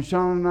 When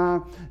Sean and I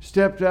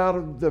stepped out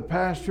of the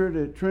pastorate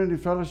at Trinity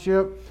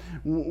Fellowship,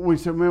 we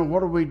said, man, what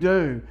do we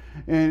do?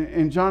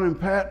 And John and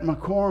Pat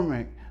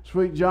McCormick,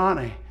 sweet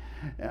Johnny,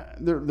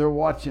 they're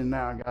watching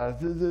now, guys.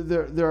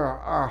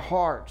 Our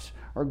hearts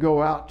are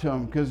go out to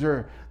them because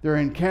they're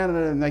in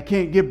Canada and they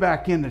can't get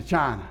back into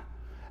China.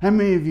 How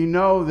many of you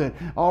know that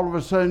all of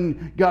a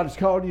sudden God has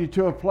called you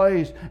to a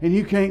place and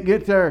you can't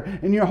get there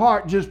and your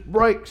heart just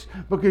breaks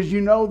because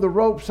you know the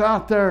rope's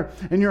out there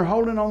and you're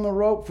holding on the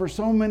rope for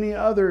so many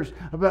others?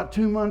 About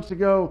 2 months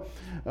ago,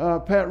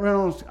 Pat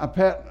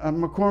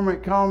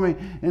McCormick called me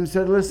and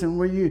said, listen,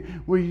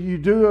 will you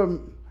do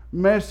a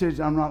message?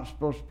 I'm not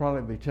supposed to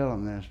probably be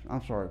telling this.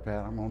 I'm sorry,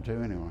 Pat. I'm going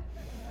to anyway.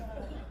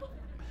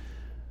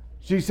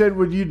 She said,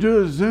 would you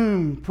do a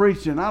Zoom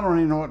preaching? I don't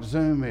even know what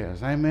Zoom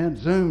is. Amen.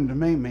 Zoom to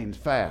me means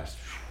fast.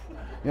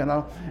 You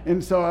know.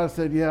 And so I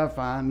said, yeah,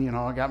 fine. You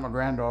know, I got my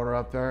granddaughter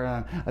up there.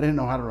 And I didn't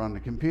know how to run the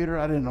computer.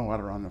 I didn't know how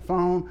to run the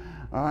phone.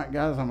 All right,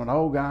 guys, I'm an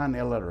old guy and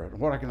illiterate.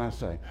 What can I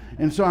say?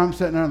 And so I'm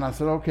sitting there and I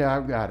said, okay,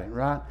 I've got it,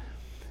 right?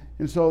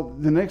 And so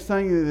the next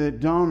thing that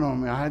dawned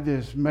on me, I had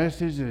this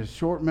message, this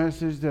short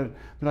message that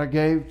I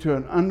gave to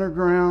an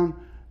underground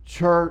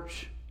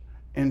church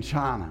in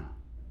China.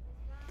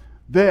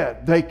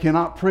 That they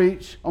cannot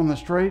preach on the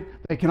street.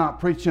 They cannot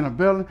preach in a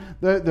building.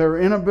 They're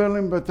in a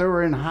building, but they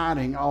were in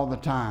hiding all the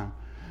time.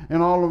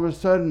 And all of a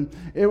sudden,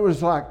 it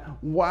was like,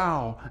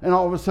 wow. And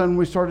all of a sudden,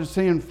 we started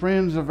seeing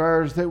friends of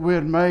ours that we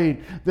had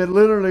made that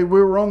literally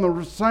we were on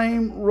the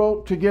same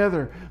rope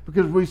together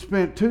because we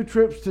spent 2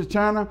 trips to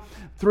China,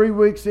 3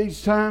 weeks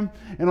each time.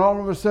 And all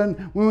of a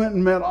sudden, we went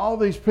and met all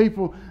these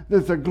people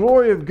that the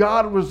glory of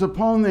God was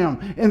upon them.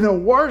 In the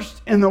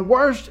worst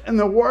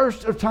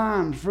of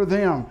times for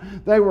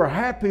them, they were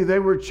happy, they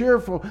were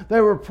cheerful, they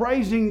were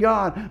praising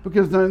God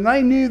because then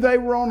they knew they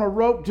were on a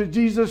rope to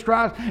Jesus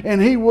Christ and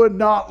He would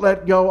not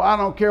let go. I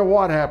don't care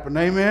what happened.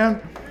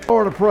 Amen?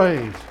 Lord of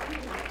praise.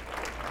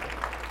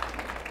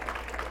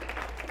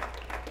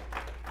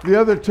 The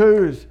other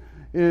two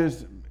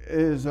is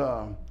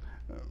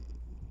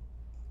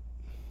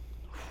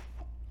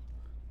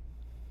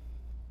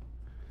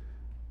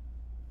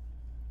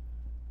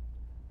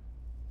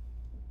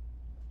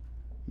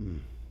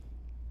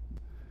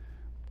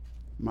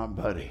my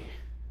buddy.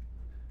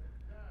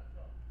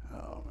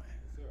 Oh, man.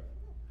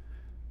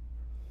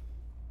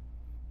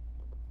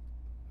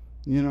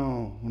 You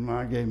know, when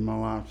I gave my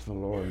life to the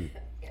Lord,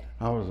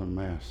 I was a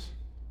mess.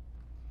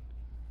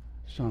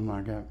 Sean and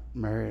I got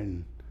married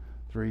in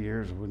 3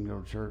 years. I wouldn't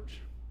go to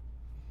church.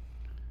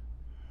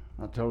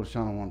 I told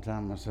Sean one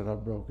time, I said,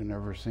 I've broken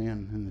every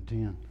sin in the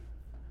 10.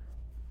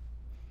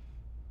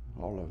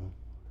 All of them.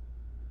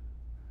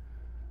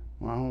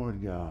 Why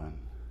would God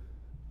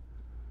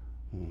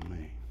want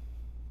me?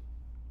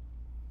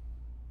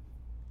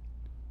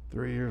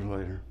 3 years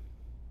later,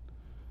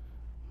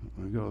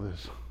 we go to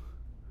this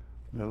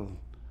little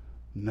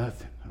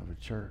nothing of a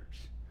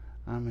church.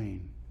 I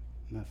mean,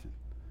 nothing.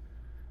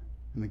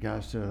 And the guy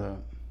stood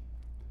up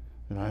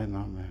that I had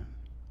not met,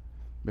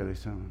 Billy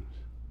Simmons.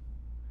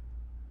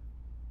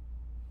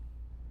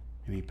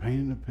 And he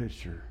painted a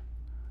picture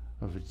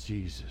of a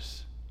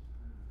Jesus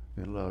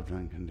that loved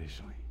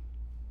unconditionally,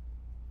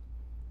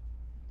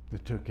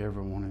 that took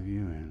every one of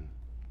you in.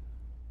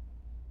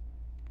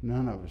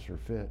 None of us are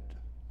fit,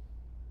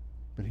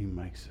 but He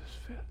makes us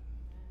fit.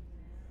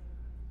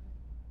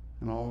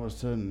 And all of a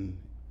sudden,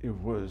 it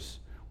was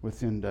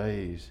within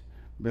days,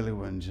 Billy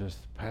wasn't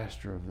just the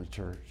pastor of the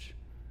church.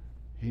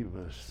 He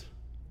was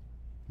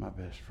my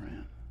best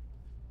friend.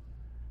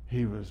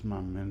 He was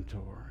my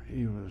mentor.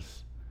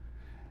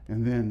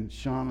 And then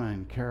Shauna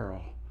and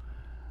Carol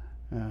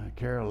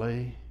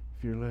Lee,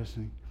 if you're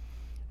listening,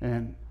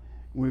 and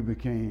we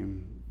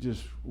became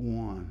just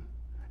one.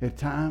 At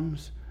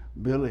times,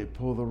 Billy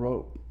pulled the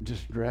rope,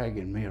 just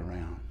dragging me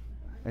around.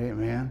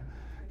 Amen.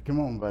 Come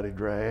on, buddy,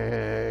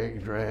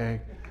 drag.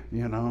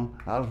 You know,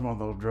 I was one of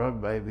those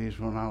drug babies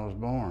when I was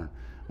born.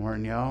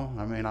 Weren't y'all?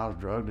 I mean, I was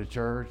drugged to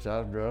church. I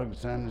was drugged to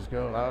Sunday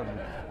school.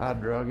 I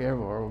drug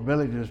everywhere. Well,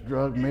 Billy just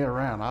drugged me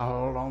around. I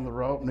held on the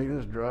rope and he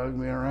just drugged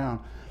me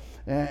around.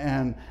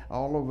 And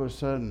all of a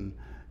sudden,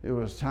 it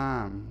was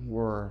time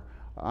where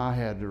I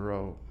had the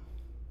rope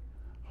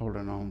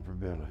holding on for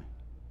Billy.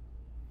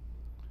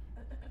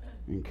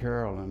 And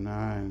Carol and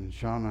I and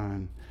Shauna,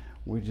 and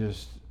we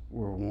just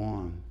were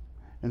one.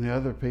 And the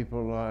other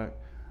people like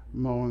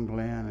Mo and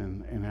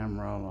Glenn and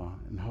Amarillo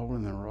and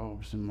holding the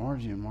ropes, and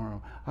Margie and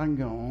Marlo. I can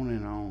go on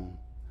and on.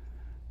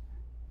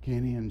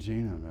 Kenny and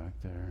Gina back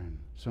there, and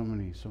so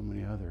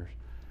many others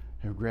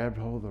have grabbed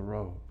hold of the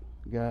rope.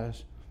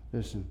 Guys,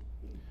 listen,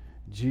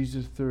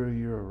 Jesus threw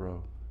you a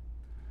rope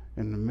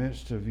in the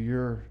midst of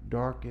your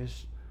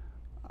darkest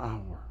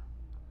hour.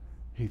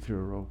 He threw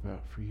a rope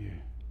out for you.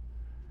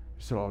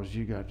 So all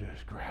you got to do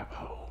is grab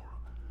hold.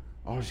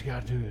 All you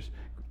got to do is,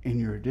 in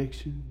your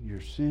addiction,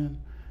 your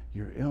sin,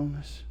 your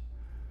illness,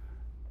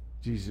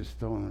 Jesus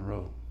throwing the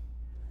rope.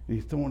 And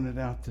he's throwing it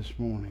out this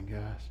morning,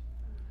 guys.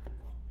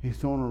 He's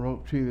throwing a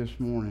rope to you this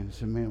morning and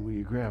said, man, will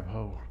you grab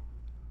hold?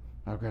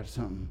 I've got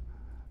something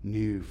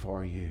new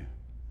for you.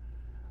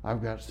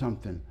 I've got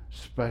something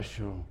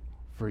special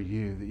for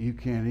you that you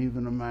can't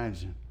even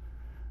imagine.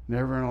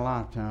 Never in a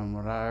lifetime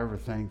would I ever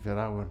think that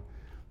I would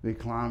be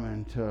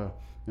climbing to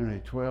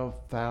nearly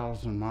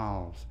 12,000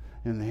 miles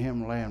in the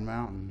Himalayan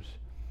mountains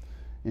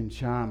in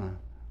China,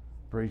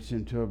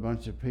 preaching to a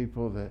bunch of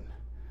people that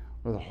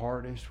were the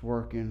hardest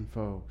working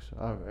folks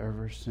I've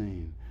ever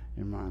seen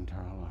in my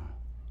entire life,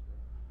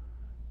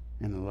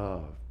 and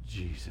love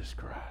Jesus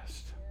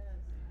Christ.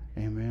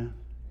 Amen. Amen.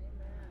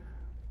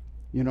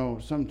 You know,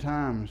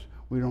 sometimes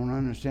we don't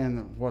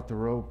understand what the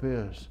rope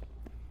is.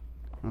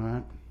 All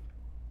right?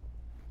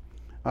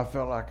 I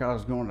felt like I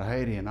was going to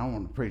Haiti and I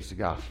wanted to preach the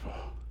gospel.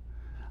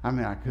 I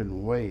mean, I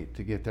couldn't wait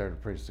to get there to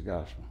preach the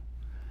gospel.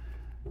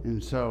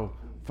 And so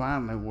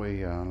finally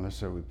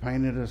we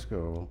painted a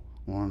skull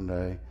one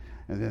day,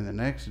 and then the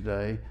next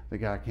day the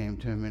guy came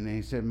to me and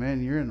he said,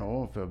 man, you're in the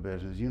oil field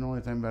business. You know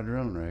anything about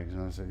drilling rigs?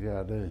 And I said,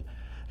 yeah, I do.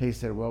 He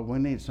said, well, we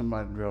need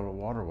somebody to drill a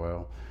water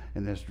well,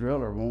 and this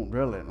driller won't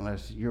drill it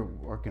unless you're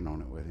working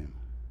on it with him.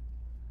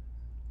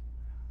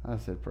 I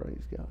said,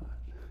 praise God.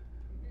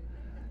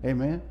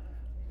 Amen.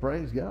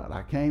 Praise God.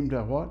 I came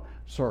to what?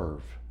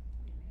 Serve.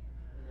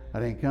 I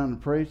didn't come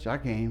to preach. I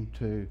came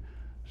to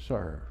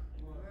serve.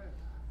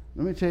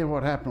 Let me tell you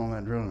what happened on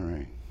that drilling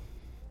rig.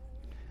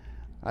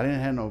 I didn't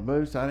have no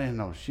boots. I didn't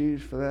have no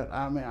shoes for that.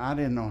 I mean, I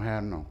didn't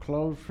have no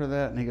clothes for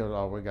that. And he goes,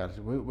 oh, we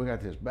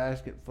got this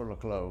basket full of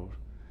clothes.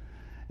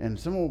 And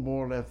some old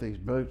boy left these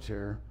boots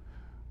here.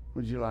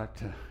 Would you like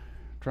to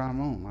try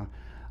them on?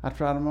 I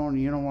tried them on,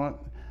 and you know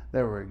what?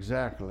 They were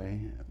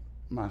exactly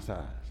my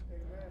size.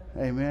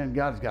 Amen.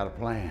 God's got a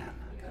plan,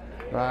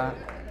 right?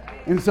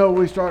 And so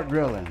we start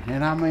drilling,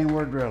 and I mean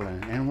we're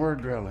drilling, and we're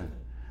drilling.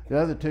 The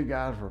other two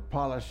guys were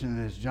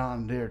polishing this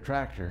John Deere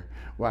tractor,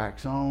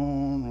 wax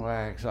on,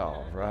 wax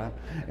off, right?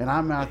 And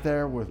I'm out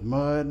there with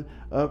mud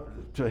up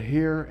to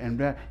here and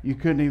down. You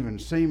couldn't even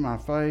see my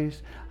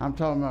face. I'm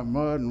talking about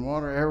mud and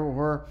water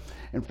everywhere.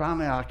 And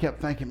finally I kept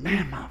thinking,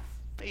 man, my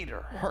feet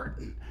are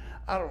hurting.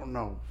 I don't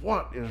know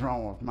what is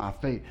wrong with my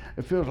feet.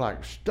 It feels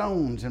like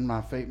stones in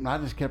my feet. And I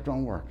just kept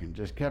on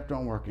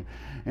working.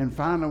 And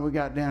finally we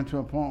got down to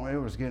a point where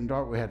it was getting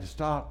dark. We had to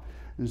stop.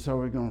 And so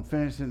we're going to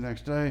finish the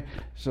next day.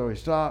 So we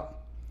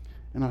stopped.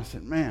 And I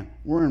said, man,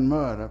 we're in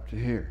mud up to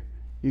here.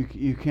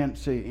 You can't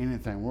see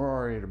anything. We're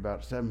already at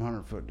about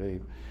 700 foot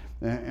deep.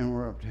 And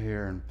we're up to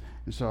here.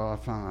 And so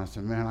I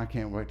said, man, I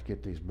can't wait to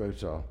get these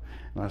boots off.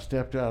 And I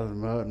stepped out of the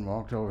mud and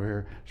walked over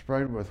here,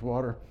 sprayed it with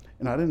water.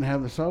 And I didn't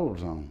have the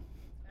soles on.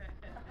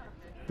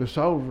 The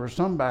soles were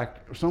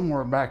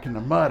somewhere back in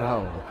the mud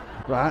hole,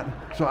 right?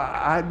 So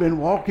I'd been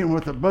walking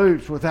with the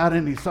boots without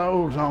any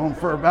soles on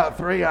for about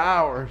 3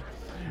 hours.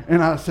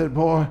 And I said,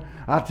 boy,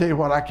 I tell you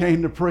what, I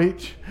came to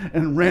preach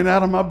and ran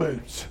out of my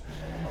boots.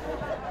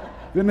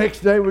 The next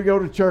day we go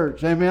to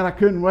church. Amen. I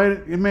couldn't wait.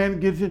 Amen.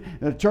 Get to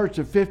a church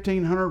of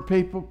 1,500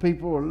 people.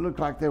 People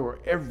looked like they were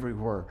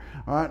everywhere.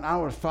 All right. And I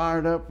was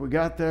fired up. We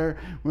got there.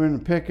 We were in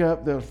the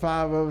pickup. There was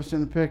 5 of us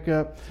in the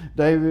pickup.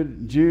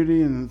 David,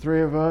 Judy, and the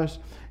 3 of us.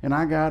 And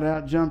I got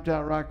out, jumped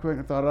out right quick.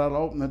 I thought I'd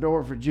open the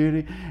door for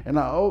Judy. And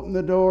I opened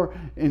the door,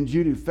 and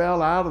Judy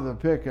fell out of the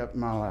pickup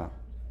in my lap.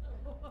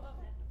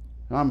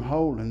 I'm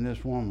holding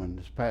this woman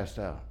that's passed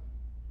out.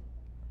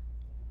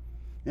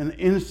 And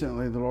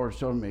instantly the Lord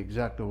showed me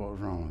exactly what was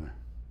wrong with her.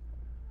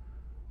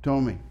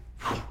 Told me,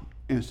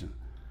 instant.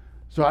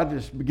 So I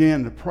just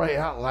began to pray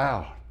out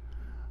loud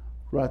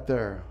right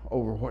there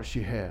over what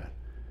she had.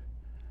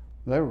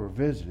 They were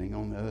visiting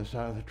on the other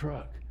side of the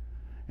truck.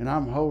 And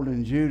I'm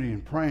holding Judy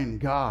and praying,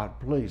 God,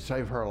 please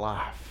save her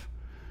life.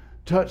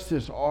 Touch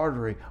this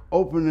artery,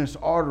 open this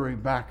artery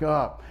back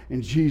up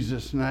in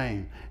Jesus'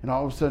 name. And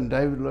all of a sudden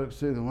David looks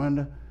through the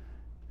window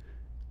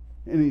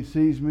and he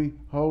sees me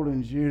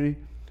holding Judy.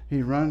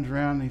 He runs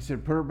around and he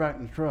said, put her back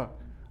in the truck.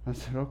 I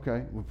said,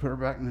 okay. We put her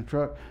back in the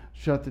truck,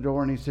 shut the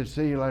door, and he said,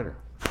 see you later.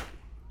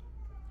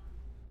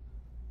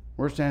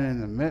 We're standing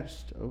in the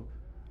midst of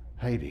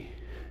Haiti.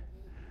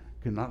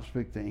 Could not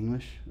speak the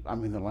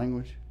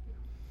language.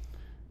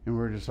 And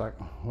we're just like,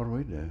 what do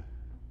we do?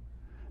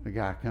 The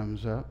guy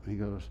comes up and he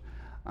goes,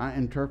 I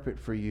interpret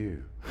for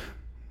you.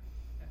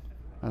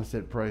 I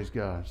said, praise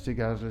God. See,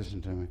 guys,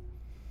 listen to me.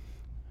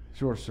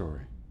 Short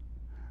story.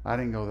 I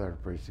didn't go there to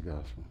preach the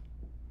gospel.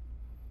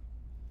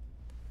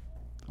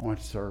 I went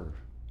to serve.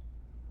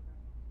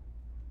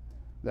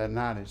 That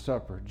night at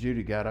supper,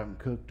 Judy got up and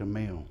cooked a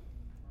meal.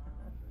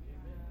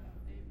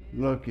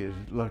 Look,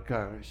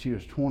 she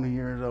was 20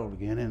 years old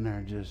again in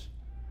there, just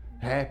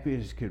happy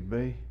as could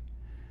be.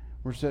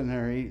 We're sitting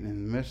there eating.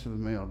 In the midst of the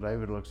meal,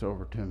 David looks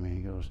over to me and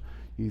he goes,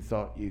 you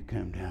thought you'd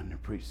come down to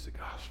preach the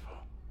gospel.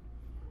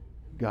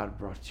 God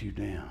brought you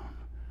down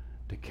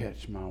to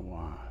catch my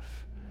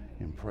wife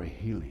and pray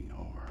healing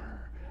over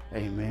her.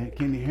 Amen.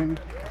 Can you hear me?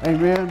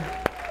 Amen.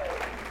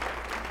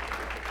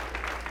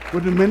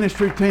 Would the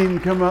ministry team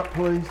come up,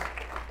 please?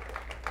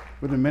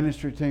 Would the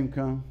ministry team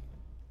come?